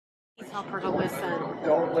Tell her to listen.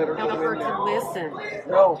 Don't let her Tell her to listen.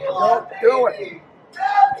 No, don't do it.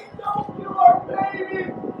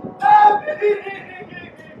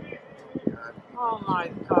 Oh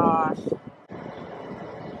my gosh.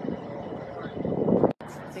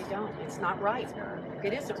 They don't. It's not right.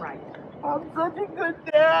 It isn't right. I'm such a good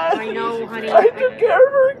dad. I know, honey. I took care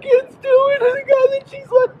of her kids too, and the guy that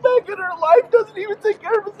she's let back in her life doesn't even take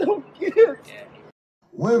care of his own kids.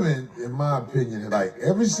 Women, in my opinion, like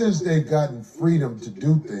ever since they've gotten freedom to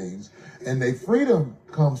do things, and their freedom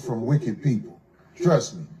comes from wicked people.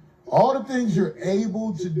 Trust me. All the things you're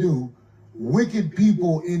able to do, wicked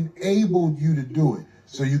people enabled you to do it.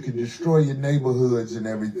 So you can destroy your neighborhoods and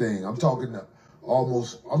everything. I'm talking to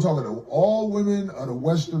all women of the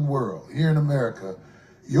Western world here in America.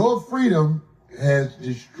 Your freedom has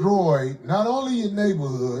destroyed not only your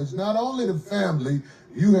neighborhoods, not only the family,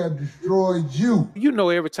 you have destroyed you. You know,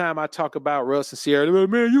 every time I talk about Russ and Ciara, they're like,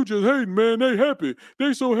 man, you just hating, man. They happy.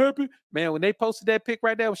 They so happy. Man, when they posted that pic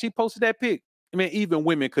right there, when she posted that pic, I mean, even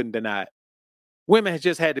women couldn't deny it. Women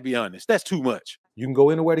just had to be honest. That's too much. You can go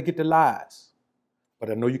anywhere to get the lies,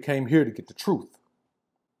 but I know you came here to get the truth.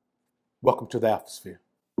 Welcome to the Alphasphere.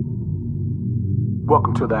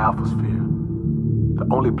 Welcome to the Alphasphere,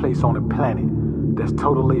 the only place on the planet that's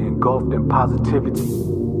totally engulfed in positivity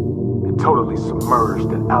and totally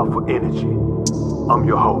submerged in alpha energy. I'm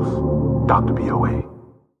your host, Dr. BOA.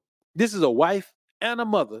 This is a wife and a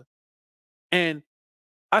mother, and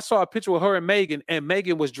I saw a picture with her and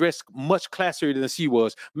Megan was dressed much classier than she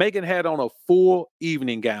was. Megan had on a full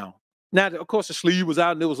evening gown. Now, of course, the sleeve was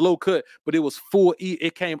out and it was low cut, but it was full.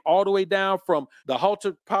 It came all the way down from the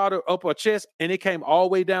halter powder up her chest, and it came all the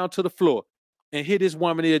way down to the floor. And here this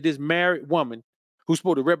woman is, this married woman who's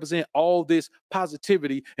supposed to represent all this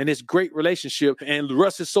positivity and this great relationship. And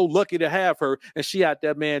Russ is so lucky to have her, and she out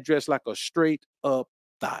there, man, dressed like a straight up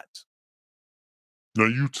thought. Now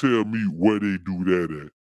you tell me where they do that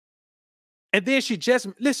at. And then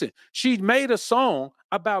she made a song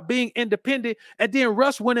about being independent, and then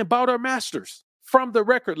Russ went and bought her masters from the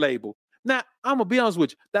record label. Now, I'm gonna be honest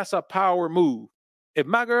with you, that's a power move. If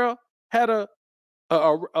my girl had a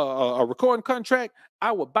recording contract,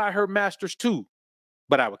 I would buy her masters too,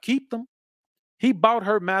 but I would keep them. He bought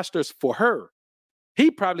her masters for her.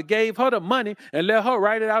 He probably gave her the money and let her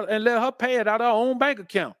write it out and let her pay it out of her own bank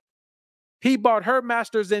account. He bought her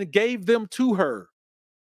masters and gave them to her.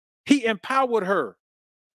 He empowered her.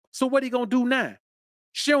 So what he gonna do now?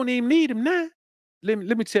 She don't even need him now. Let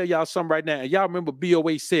me tell y'all something right now. Y'all remember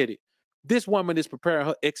BOA said it. This woman is preparing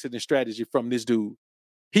her exiting strategy from this dude.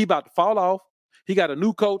 He about to fall off. He got a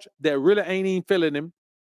new coach that really ain't even feeling him.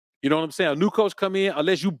 You know what I'm saying? A new coach come in,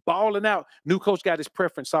 unless you balling out, new coach got his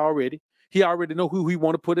preference already. He already know who he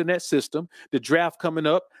want to put in that system. The draft coming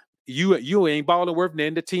up, you ain't balling worth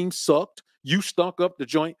nothing. The team sucked. You stunk up the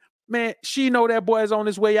joint. Man, she know that boy is on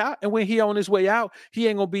his way out. And when he on his way out, he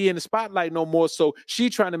ain't going to be in the spotlight no more. So she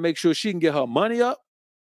trying to make sure she can get her money up,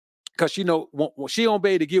 because she know she don't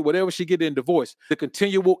be able to get whatever she get in divorce. The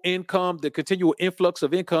continual income, the continual influx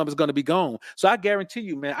of income is going to be gone. So I guarantee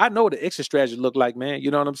you, man, I know what the exit strategy look like, man. You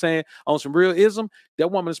know what I'm saying? On some real ism, that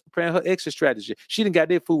woman is preparing her exit strategy. She done got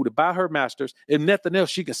that food to buy her masters. If nothing else,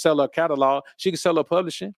 she can sell her catalog. She can sell her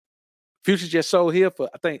publishing. Future just sold here for,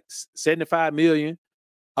 I think, $75 million.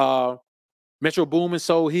 Metro Boomin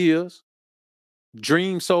sold his.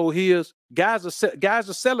 Dream sold his. Guys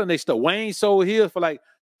are selling their stuff. Wayne sold his for like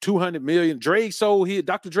 $200 million. Dre sold his.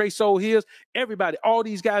 Dr. Dre sold his. Everybody, all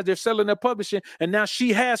these guys, they're selling their publishing, and now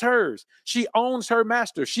she has hers. She owns her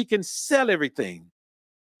master. She can sell everything.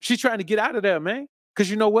 She's trying to get out of there, man. Because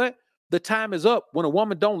you know what? The time is up. When a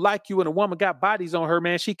woman don't like you and a woman got bodies on her,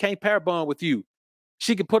 man, she can't pair bond with you.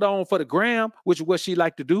 She can put on for the gram, which is what she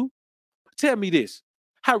like to do. Tell me this.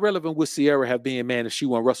 How relevant would Ciara have been, man, if she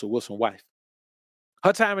wasn't Russell Wilson's wife?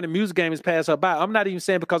 Her time in the music game has passed her by. I'm not even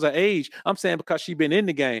saying because of age. I'm saying because she's been in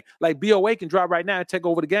the game. Like BOA can drop right now and take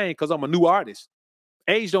over the game because I'm a new artist.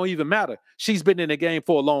 Age don't even matter. She's been in the game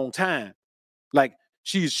for a long time. Like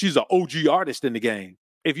she's an OG artist in the game.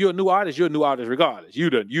 If you're a new artist, you're a new artist regardless.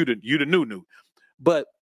 You the new. But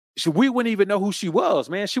we wouldn't even know who she was,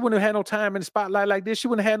 man. She wouldn't have had no time in the spotlight like this. She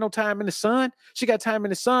wouldn't have had no time in the sun. She got time in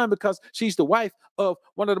the sun because she's the wife of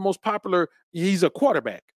one of the most popular. He's a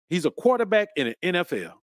quarterback. He's a quarterback in the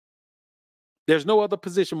NFL. There's no other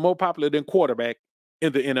position more popular than quarterback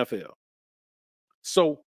in the NFL.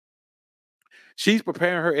 So she's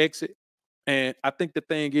preparing her exit. And I think the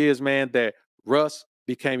thing is, man, that Russ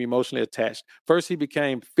became emotionally attached. First, he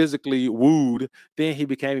became physically wooed. Then he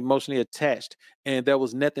became emotionally attached. And there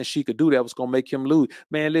was nothing she could do that was going to make him lose.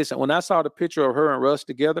 Man, listen, when I saw the picture of her and Russ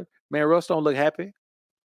together, man, Russ don't look happy.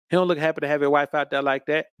 He don't look happy to have his wife out there like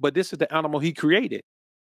that. But this is the animal he created.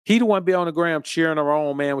 He the one be on the gram cheering her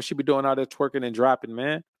on, man, when she be doing all that twerking and dropping,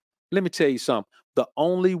 man. Let me tell you something. The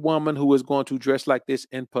only woman who is going to dress like this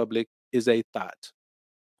in public is a thought.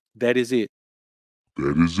 That is it.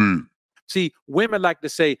 That is it. See, women like to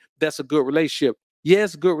say that's a good relationship.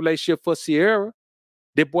 Yes, good relationship for Ciara.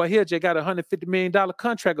 That boy here just got a $150 million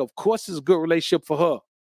contract. Of course, it's a good relationship for her.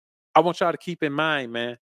 I want y'all to keep in mind,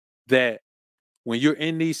 man, that when you're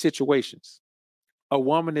in these situations, a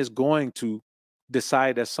woman is going to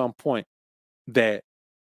decide at some point that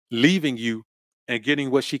leaving you and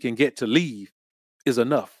getting what she can get to leave is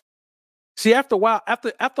enough. See, after a while,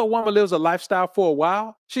 after a woman lives a lifestyle for a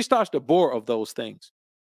while, she starts to bore of those things.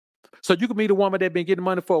 So you can meet a woman that's been getting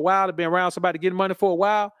money for a while, that's been around somebody getting money for a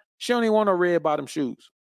while. She don't even want no red bottom shoes.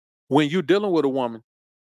 When you're dealing with a woman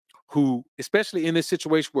who, especially in this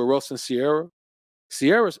situation with Russ and Ciara,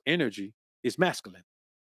 Ciara's energy is masculine.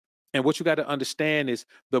 And what you got to understand is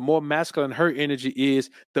the more masculine her energy is,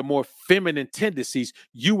 the more feminine tendencies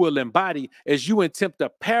you will embody as you attempt to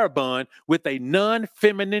pair bond with a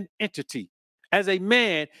non-feminine entity. As a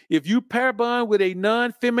man, if you pair bond with a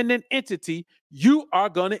non-feminine entity, you are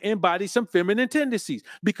going to embody some feminine tendencies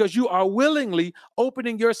because you are willingly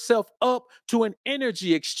opening yourself up to an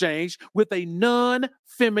energy exchange with a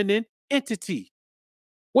non-feminine entity.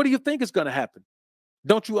 What do you think is going to happen?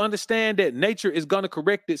 Don't you understand that nature is going to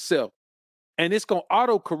correct itself? And it's going to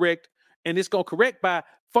auto-correct, and it's going to correct by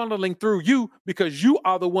funneling through you because you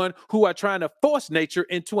are the one who are trying to force nature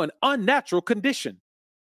into an unnatural condition.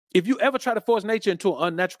 If you ever try to force nature into an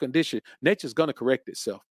unnatural condition, nature's going to correct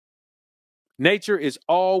itself. Nature is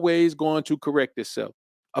always going to correct itself.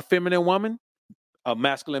 A feminine woman, a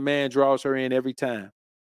masculine man draws her in every time.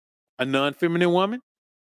 A non-feminine woman,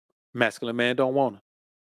 masculine man don't want her.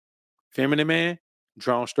 Feminine man,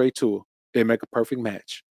 drawn straight to her. They make a perfect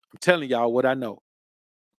match. I'm telling y'all what I know.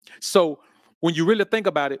 So when you really think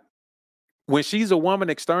about it, when she's a woman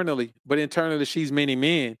externally, but internally she's many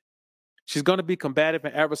men, she's going to be combative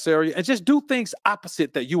and adversarial and just do things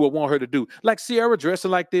opposite that you would want her to do. Like Ciara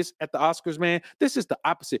dressing like this at the Oscars, man. This is the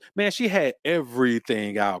opposite. Man, she had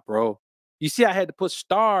everything out, bro. You see, I had to put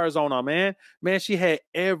stars on her, man. Man, she had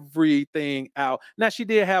everything out. Now, she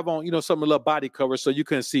did have on, some little body cover so you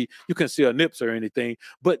couldn't see her nips or anything.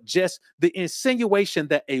 But just the insinuation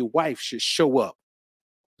that a wife should show up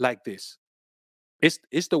like this.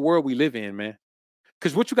 It's the world we live in, man.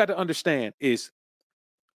 Because what you got to understand is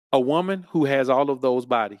a woman who has all of those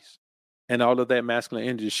bodies and all of that masculine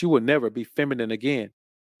energy, she will never be feminine again.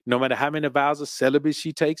 No matter how many vows of celibacy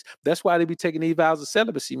she takes. That's why they be taking these vows of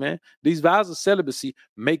celibacy, man. These vows of celibacy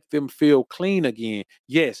make them feel clean again.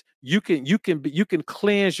 Yes, you can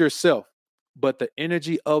cleanse yourself, but the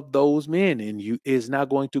energy of those men in you is not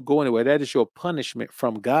going to go anywhere. That is your punishment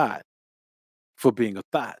from God for being a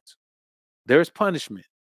thought. There is punishment,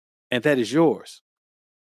 and that is yours.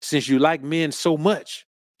 Since you like men so much,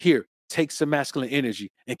 here, take some masculine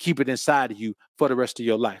energy and keep it inside of you for the rest of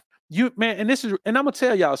your life. Man, and I'm gonna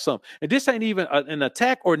tell y'all something, and this ain't even an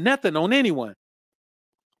attack or nothing on anyone.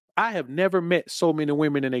 I have never met so many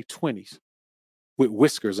women in their 20s with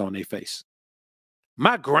whiskers on their face.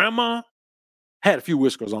 My grandma had a few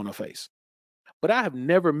whiskers on her face, but I have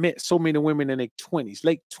never met so many women in their 20s,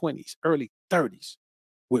 late 20s, early 30s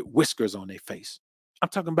with whiskers on their face. I'm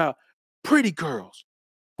talking about pretty girls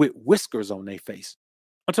with whiskers on their face.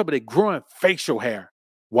 I'm talking about they growing facial hair.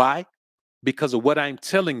 Why? Because of what I'm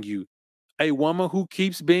telling you. A woman who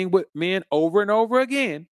keeps being with men over and over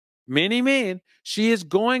again, many men, she is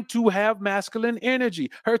going to have masculine energy.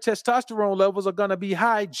 Her testosterone levels are going to be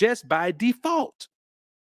high just by default.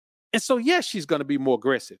 And so, yes, she's going to be more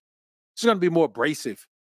aggressive. She's going to be more abrasive.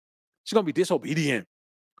 She's going to be disobedient.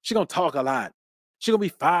 She's going to talk a lot. She's going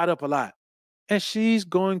to be fired up a lot. And she's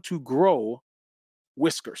going to grow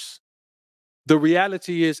whiskers. The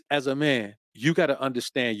reality is, as a man, you got to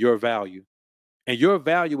understand your value. And your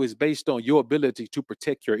value is based on your ability to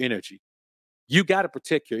protect your energy. You got to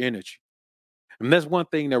protect your energy. And that's one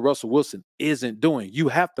thing that Russell Wilson isn't doing. You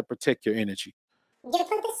have to protect your energy. Give it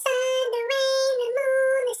for the sun, the rain, the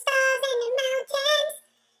moon, the stars, and the mountains.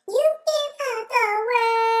 You give her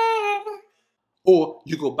the world. Or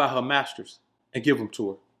you go buy her masters and give them to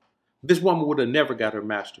her. This woman would have never got her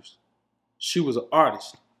masters. She was an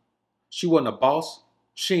artist. She wasn't a boss.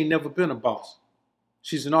 She ain't never been a boss.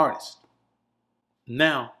 She's an artist.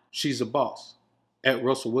 Now she's a boss at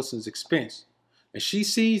Russell Wilson's expense. And she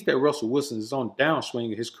sees that Russell Wilson is on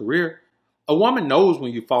downswing in his career. A woman knows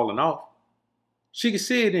when you're falling off. She can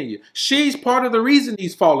see it in you. She's part of the reason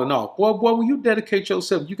he's falling off. Boy, when you dedicate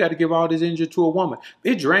yourself, you got to give all this energy to a woman.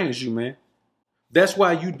 It drains you, man. That's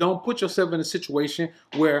why you don't put yourself in a situation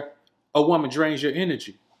where a woman drains your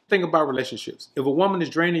energy. Think about relationships. If a woman is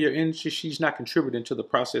draining your energy, she's not contributing to the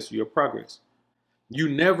process of your progress. You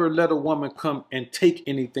never let a woman come and take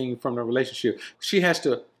anything from the relationship. She has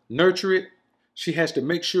to nurture it. She has to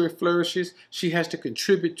make sure it flourishes. She has to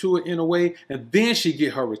contribute to it in a way, and then she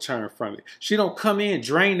get her return from it. She don't come in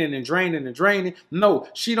draining and draining and draining. No,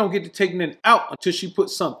 she don't get to taking it out until she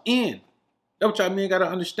puts something in. That's what y'all men got to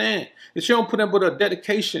understand. If she don't put in with her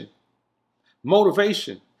dedication,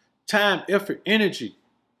 motivation, time, effort, energy,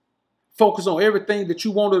 focus on everything that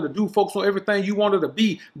you want her to do, focus on everything you want her to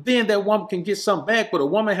be, then that woman can get something back. But a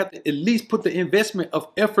woman has to at least put the investment of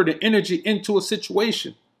effort and energy into a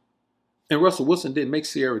situation. And Russell Wilson didn't make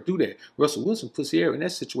Ciara do that. Russell Wilson put Ciara in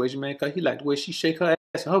that situation, man, because he liked the way she shake her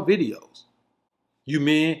ass in her videos. You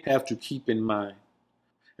men have to keep in mind.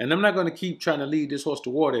 And I'm not going to keep trying to lead this horse to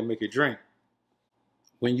water and make it drink.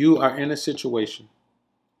 When you are in a situation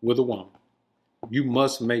with a woman, you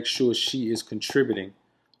must make sure she is contributing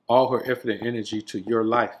all her effort and energy to your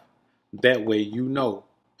life. That way you know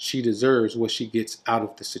she deserves what she gets out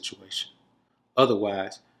of the situation.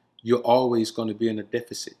 Otherwise, you're always going to be in a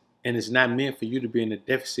deficit. And it's not meant for you to be in a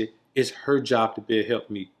deficit. It's her job to be a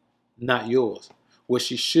helpmeet, not yours. What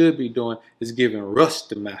she should be doing is giving Russ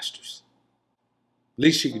the masters.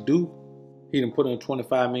 Least she could do. He done put in a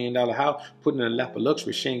 $25 million house, put in a lap of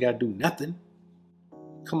luxury. She ain't got to do nothing.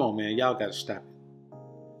 Come on, man. Y'all got to stop it.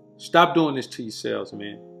 Stop doing this to yourselves,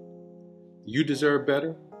 man. You deserve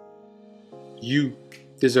better. You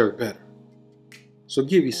deserve better. So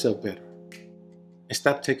give yourself better. And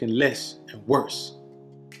stop taking less and worse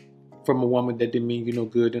from a woman that didn't mean you no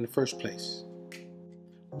good in the first place.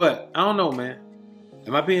 But I don't know, man.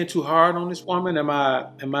 Am I being too hard on this woman? Am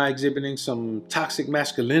I exhibiting some toxic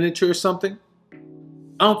masculinity or something?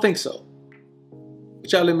 I don't think so.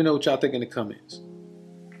 But y'all let me know what y'all think in the comments.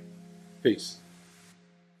 Peace.